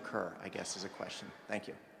learning to occur, I guess, is a question. Thank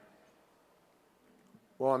you.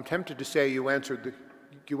 Well, I'm tempted to say you answered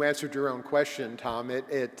your own question, Tom.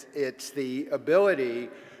 It's the ability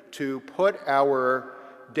to put our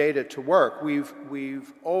data to work.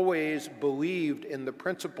 We've always believed in the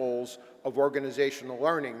principles of organizational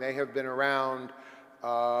learning. They have been around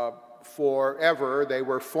forever. They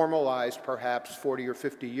were formalized perhaps 40 or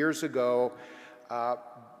 50 years ago,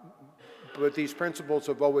 but these principles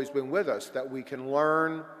have always been with us, that we can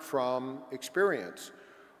learn from experience.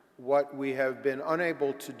 What we have been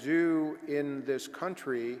unable to do in this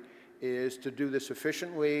country is to do this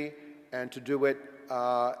efficiently and to do it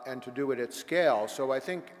at scale. So I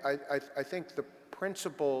think the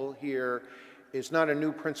principle here is not a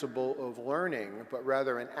new principle of learning, but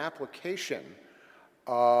rather an application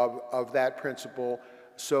of that principle,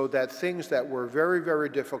 so that things that were very, very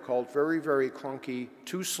difficult, very, very clunky,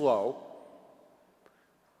 too slow,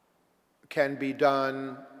 can be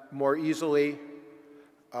done more easily,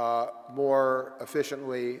 more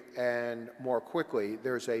efficiently and more quickly.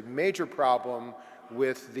 There's a major problem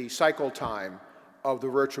with the cycle time of the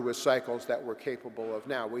virtuous cycles that we're capable of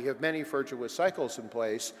now. We have many virtuous cycles in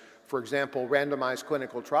place, for example, randomized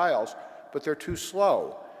clinical trials, but they're too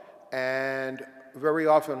slow. And very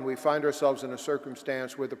often we find ourselves in a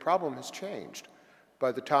circumstance where the problem has changed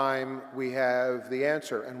by the time we have the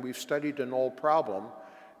answer, and we've studied an old problem,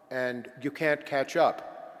 and you can't catch up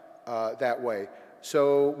that way.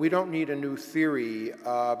 So we don't need a new theory,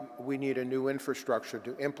 we need a new infrastructure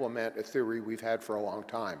to implement a theory we've had for a long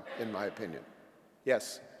time, in my opinion.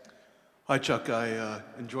 Yes? Hi, Chuck. I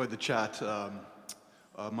enjoyed the chat.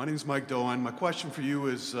 My name is Mike Doan. My question for you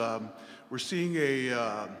is, we're seeing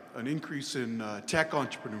an increase in tech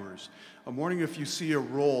entrepreneurs. I'm wondering if you see a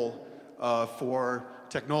role for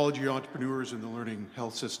technology entrepreneurs in the learning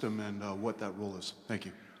health system and what that role is. Thank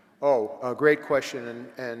you. Oh, a great question,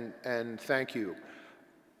 and thank you.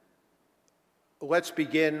 Let's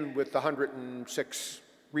begin with the 106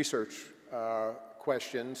 research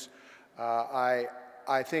questions.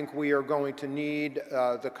 I think we are going to need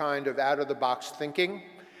the kind of out-of-the-box thinking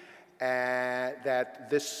that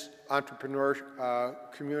this entrepreneur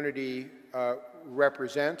community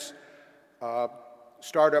represents.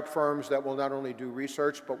 Startup firms that will not only do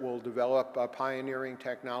research, but will develop pioneering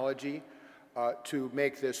technology to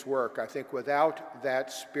make this work. I think without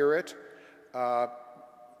that spirit,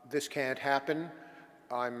 this can't happen.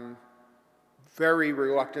 I'm very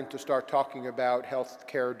reluctant to start talking about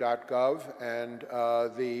healthcare.gov and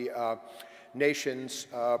the nation's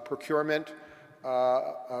procurement,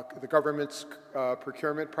 the government's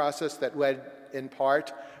procurement process that led in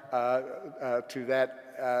part to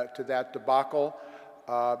that debacle.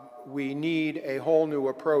 We need a whole new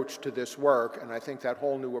approach to this work, and I think that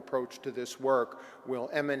whole new approach to this work will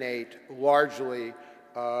emanate largely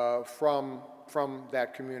from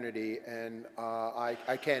that community, and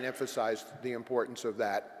I can't emphasize the importance of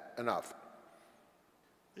that enough.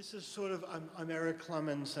 This is sort of, I'm Eric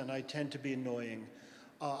Clemens, and I tend to be annoying.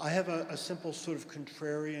 I have a simple sort of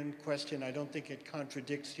contrarian question. I don't think it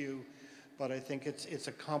contradicts you, but I think it's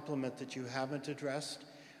a compliment that you haven't addressed.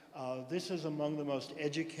 This is among the most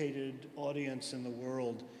educated audience in the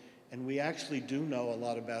world, and we actually do know a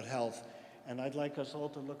lot about health. And I'd like us all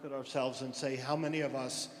to look at ourselves and say, how many of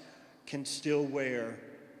us can still wear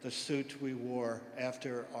the suit we wore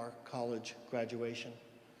after our college graduation?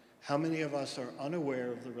 How many of us are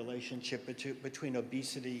unaware of the relationship between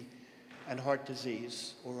obesity and heart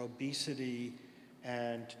disease, or obesity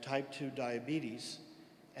and type 2 diabetes?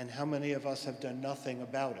 And how many of us have done nothing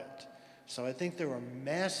about it? So I think there are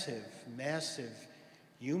massive, massive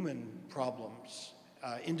human problems,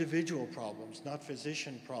 individual problems, not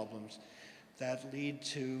physician problems, that lead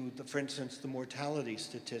to, for instance, the mortality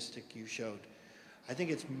statistic you showed. I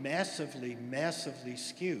think it's massively, massively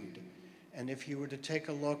skewed. And if you were to take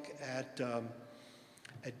a look at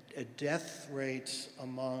death rates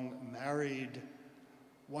among married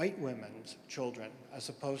white women's children, as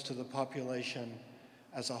opposed to the population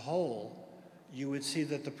as a whole, you would see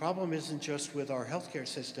that the problem isn't just with our healthcare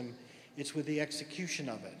system, it's with the execution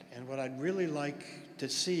of it. And what I'd really like to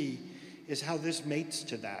see is how this mates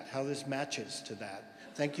to that, how this matches to that.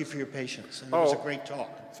 Thank you for your patience, and it was a great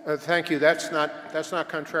talk. Thank you. That's not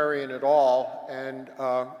contrarian at all, and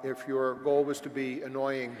if your goal was to be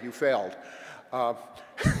annoying, you failed. But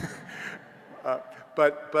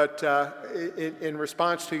in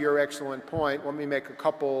response to your excellent point, let me make a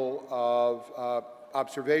couple of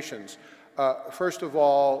observations. First of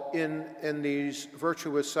all, in these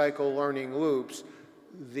virtuous cycle learning loops,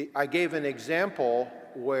 I gave an example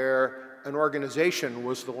where an organization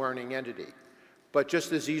was the learning entity, but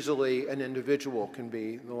just as easily an individual can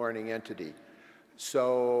be the learning entity.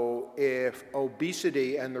 So if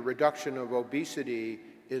obesity and the reduction of obesity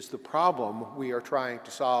is the problem we are trying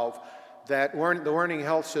to solve, that the learning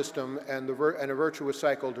health system and a virtuous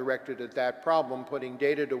cycle directed at that problem, putting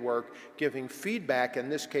data to work, giving feedback, in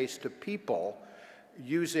this case to people,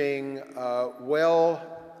 using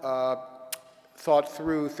thought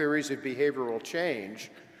through theories of behavioral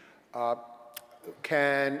change,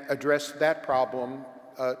 can address that problem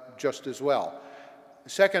just as well.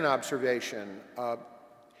 Second observation,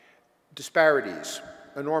 disparities,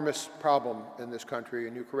 enormous problem in this country,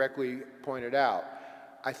 and you correctly pointed out.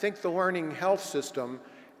 I think the learning health system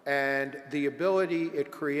and the ability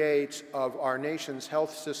it creates of our nation's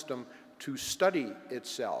health system to study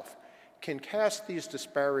itself can cast these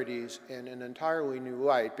disparities in an entirely new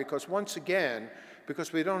light, because once again,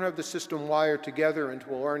 because we don't have the system wired together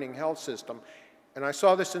into a learning health system, and I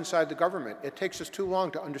saw this inside the government, it takes us too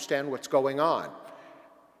long to understand what's going on.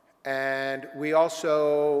 And we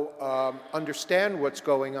also understand what's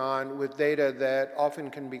going on with data that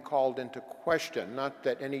often can be called into question. Not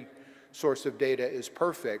that any source of data is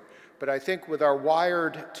perfect, but I think with our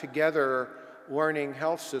wired together learning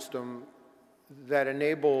health system that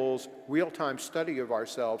enables real-time study of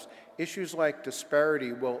ourselves, issues like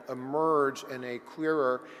disparity will emerge in a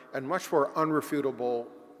clearer and much more irrefutable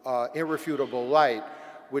light,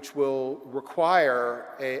 which will require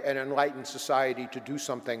an enlightened society to do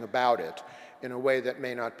something about it in a way that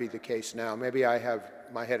may not be the case now. Maybe I have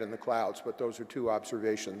my head in the clouds, but those are two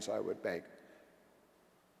observations I would make.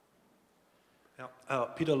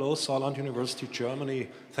 Peter Loh, Saarland University, Germany.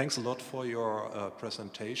 Thanks a lot for your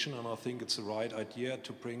presentation, and I think it's the right idea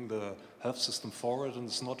to bring the health system forward, and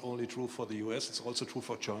it's not only true for the US, it's also true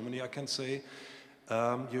for Germany, I can say.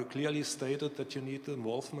 You clearly stated that you need the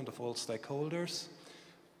involvement of all stakeholders.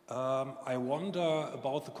 I wonder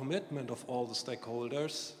about the commitment of all the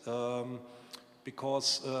stakeholders,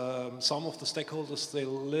 because some of the stakeholders, they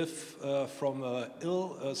live from an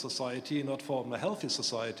ill society, not from a healthy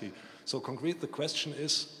society. So concrete, the question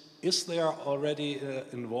is there already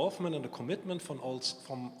involvement and a commitment from all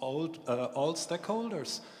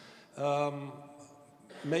stakeholders?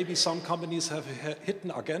 Maybe some companies have a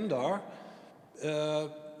hidden agenda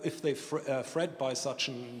if they fret by such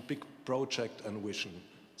a big project and vision.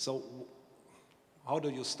 So how do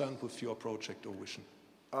you stand with your project or vision?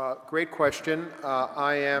 Great question.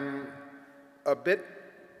 I am a bit,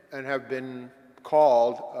 and have been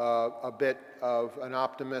called a bit of an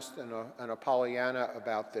optimist and a Pollyanna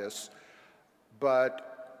about this, but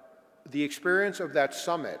the experience of that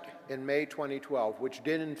summit in May 2012, which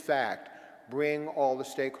did in fact bring all the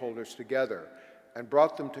stakeholders together and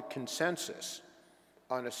brought them to consensus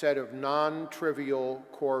on a set of non-trivial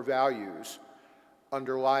core values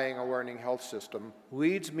underlying a learning health system,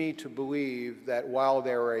 leads me to believe that while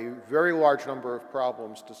there are a very large number of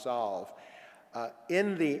problems to solve,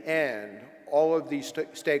 in the end, all of these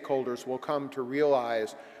stakeholders will come to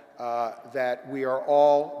realize that we are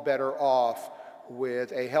all better off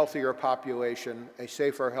with a healthier population, a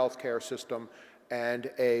safer healthcare system, and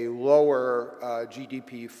a lower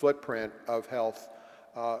GDP footprint of health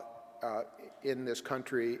in this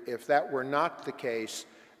country. If that were not the case,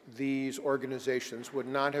 these organizations would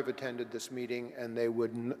not have attended this meeting, and they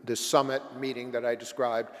would, this summit meeting that I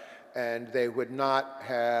described, and they would not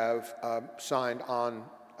have signed on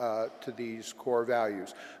to these core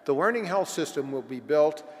values. The learning health system will be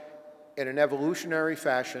built in an evolutionary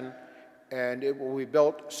fashion, and it will be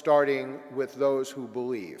built starting with those who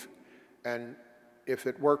believe. And if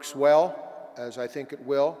it works well, as I think it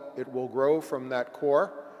will grow from that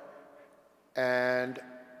core, and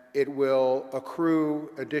it will accrue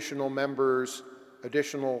additional members,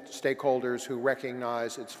 additional stakeholders who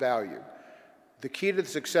recognize its value. The key to the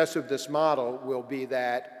success of this model will be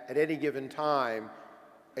that at any given time,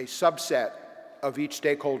 a subset of each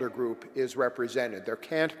stakeholder group is represented. There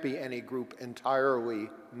can't be any group entirely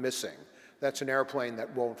missing. That's an airplane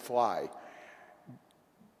that won't fly.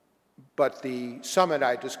 But the summit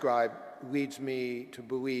I described leads me to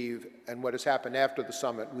believe, and what has happened after the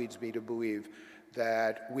summit leads me to believe,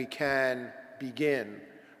 that we can begin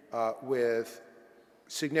with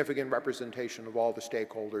significant representation of all the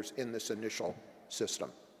stakeholders in this initial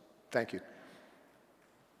system. Thank you.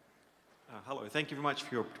 Hello, thank you very much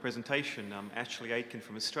for your presentation. I'm Ashley Aitken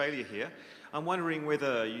from Australia here. I'm wondering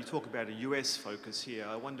whether, you talk about a US focus here,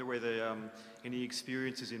 I wonder whether any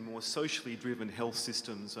experiences in more socially driven health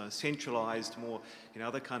systems, centralized more in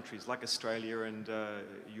other countries like Australia and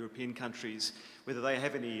European countries, whether they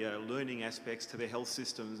have any learning aspects to their health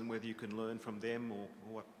systems and whether you can learn from them or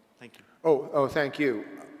what? Thank you. Oh, thank you.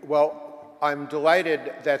 Well, I'm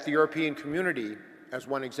delighted that the European community, as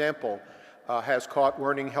one example, has caught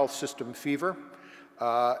learning health system fever,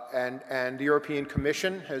 and the European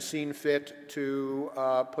Commission has seen fit to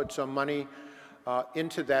put some money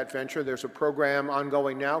into that venture. There's a program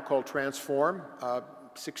ongoing now called Transform,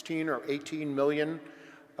 16 or 18 million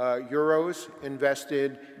euros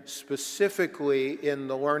invested specifically in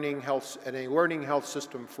the learning health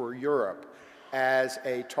system for Europe as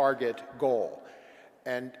a target goal.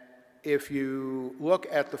 And if you look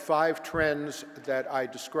at the 5 trends that I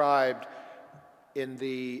described in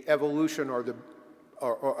the evolution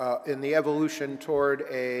in the evolution toward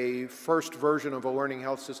a first version of a learning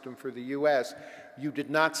health system for the US, you did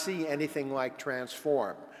not see anything like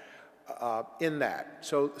Transform in that.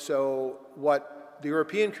 So what the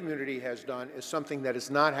European community has done is something that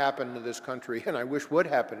has not happened in this country, and I wish would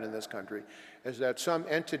happen in this country, is that some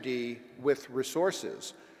entity with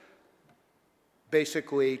resources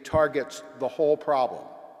basically targets the whole problem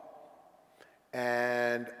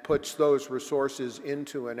and puts those resources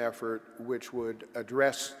into an effort which would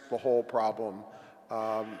address the whole problem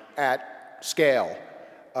at scale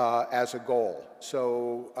as a goal.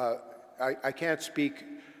 So I can't speak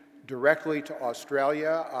directly to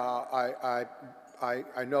Australia.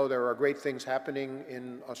 I know there are great things happening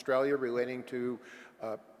in Australia relating to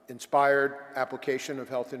inspired application of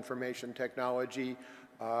health information technology.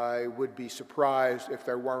 I would be surprised if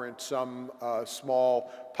there weren't some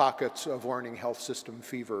small pockets of learning health system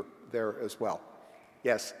fever there as well.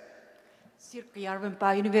 Yes? Sirkka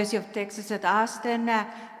Jarvenpää, University of Texas at Austin.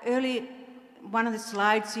 Early, one of the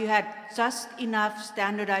slides you had just enough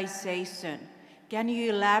standardization. Can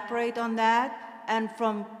you elaborate on that? And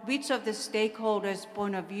from which of the stakeholders'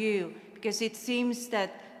 point of view? Because it seems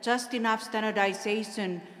that just enough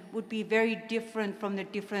standardization would be very different from the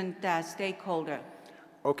different stakeholders.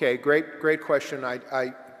 Okay, great question.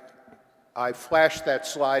 I flashed that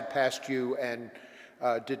slide past you and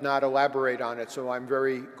did not elaborate on it, so I'm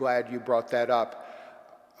very glad you brought that up.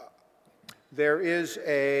 There is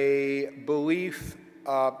a belief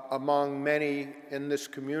among many in this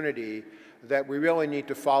community that we really need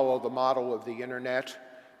to follow the model of the internet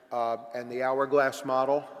and the hourglass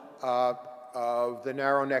model of the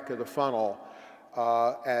narrow neck of the funnel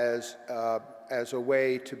as a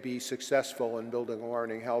way to be successful in building a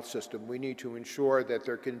learning health system. We need to ensure that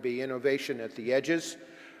there can be innovation at the edges,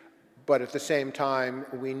 but at the same time,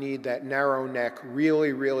 we need that narrow neck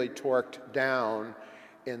really torqued down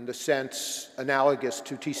in the sense analogous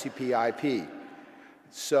to TCP/IP.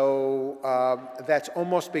 So that's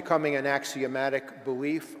almost becoming an axiomatic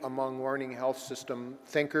belief among learning health system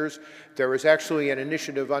thinkers. There is actually an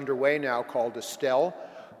initiative underway now called ESTEL,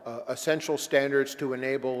 Essential Standards to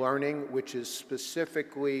Enable Learning, which is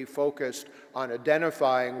specifically focused on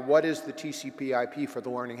identifying what is the TCP/IP for the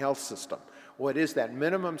learning health system. What is that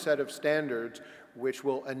minimum set of standards which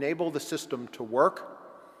will enable the system to work?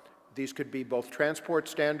 These could be both transport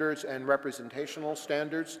standards and representational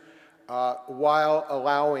standards, while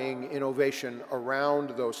allowing innovation around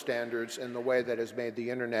those standards in the way that has made the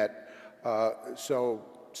internet so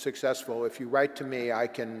successful. If you write to me, I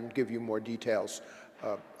can give you more details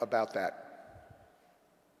about that.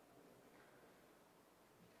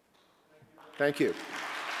 Thank you.